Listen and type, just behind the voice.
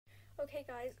Okay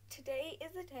guys, today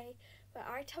is the day where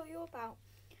I tell you about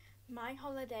my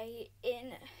holiday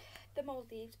in the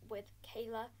Maldives with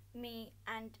Kayla, me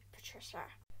and Patricia.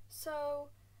 So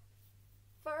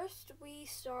first we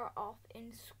start off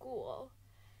in school,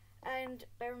 and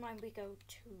bear in mind we go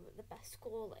to the best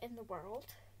school in the world,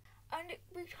 and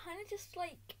we kind of just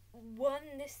won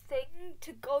this thing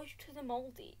to go to the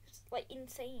Maldives,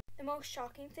 insane. The most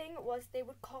shocking thing was they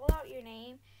would call out your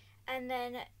name and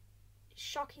then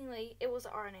shockingly, it was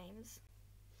our names.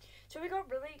 So we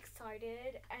got really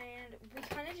excited and we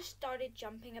kind of just started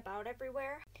jumping about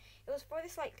everywhere. It was for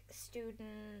this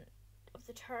student of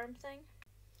the term thing.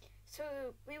 So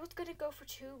we was gonna go for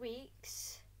 2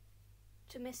 weeks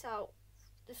to miss out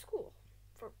the school,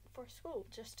 for school,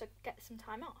 just to get some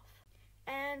time off.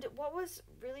 And what was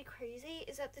really crazy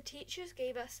is that the teachers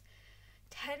gave us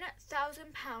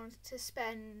 £10,000 to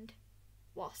spend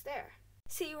whilst there.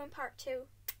 See you in part 2.